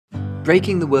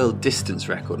Breaking the world distance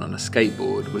record on a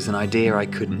skateboard was an idea I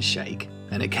couldn't shake,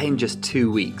 and it came just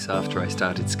 2 weeks after I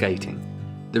started skating.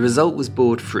 The result was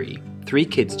board free, 3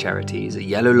 kids charities, a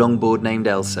yellow longboard named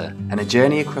Elsa, and a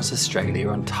journey across Australia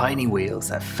on tiny wheels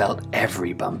that felt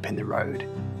every bump in the road.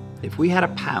 If we had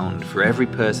 £1 for every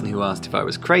person who asked if I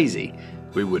was crazy,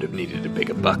 we would have needed a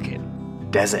bigger bucket.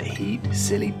 Desert heat,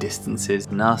 silly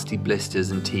distances, nasty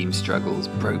blisters and team struggles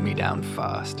broke me down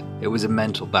fast. It was a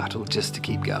mental battle just to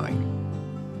keep going.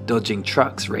 Dodging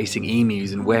trucks, racing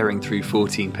emus and wearing through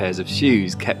 14 pairs of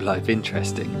shoes kept life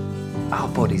interesting. Our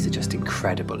bodies are just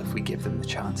incredible if we give them the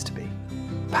chance to be.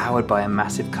 Powered by a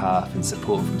massive calf and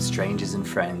support from strangers and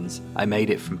friends, I made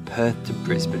it from Perth to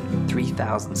Brisbane,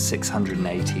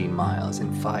 3,618 miles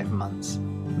in 5 months.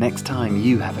 Next time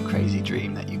you have a crazy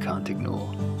dream that you can't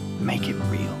ignore, make it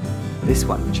real. This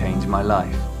one changed my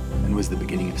life and was the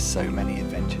beginning of so many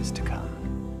adventures to come.